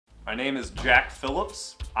My name is Jack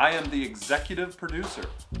Phillips. I am the executive producer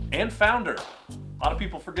and founder. A lot of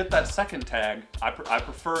people forget that second tag. I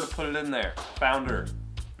prefer to put it in there. Founder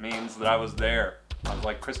means that I was there. I was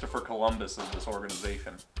like Christopher Columbus of this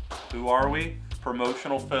organization. Who are we?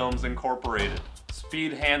 Promotional Films Incorporated.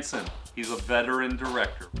 Speed Hansen, he's a veteran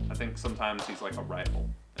director. I think sometimes he's like a rifle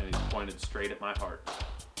and he's pointed straight at my heart.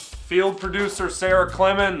 Field producer Sarah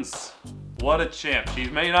Clemens. What a champ. She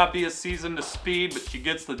may not be as seasoned as Speed, but she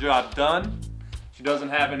gets the job done. She doesn't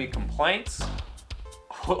have any complaints,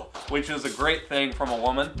 which is a great thing from a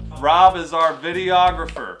woman. Rob is our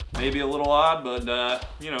videographer. Maybe a little odd, but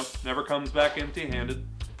you know, never comes back empty-handed.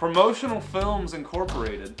 Promotional Films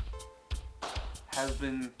Incorporated has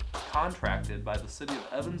been contracted by the city of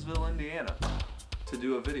Evansville, Indiana to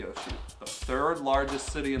do a video shoot. The third largest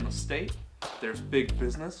city in the state. There's big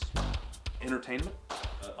business, entertainment,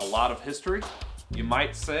 a lot of history. You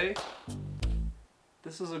might say,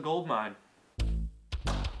 this is a gold mine.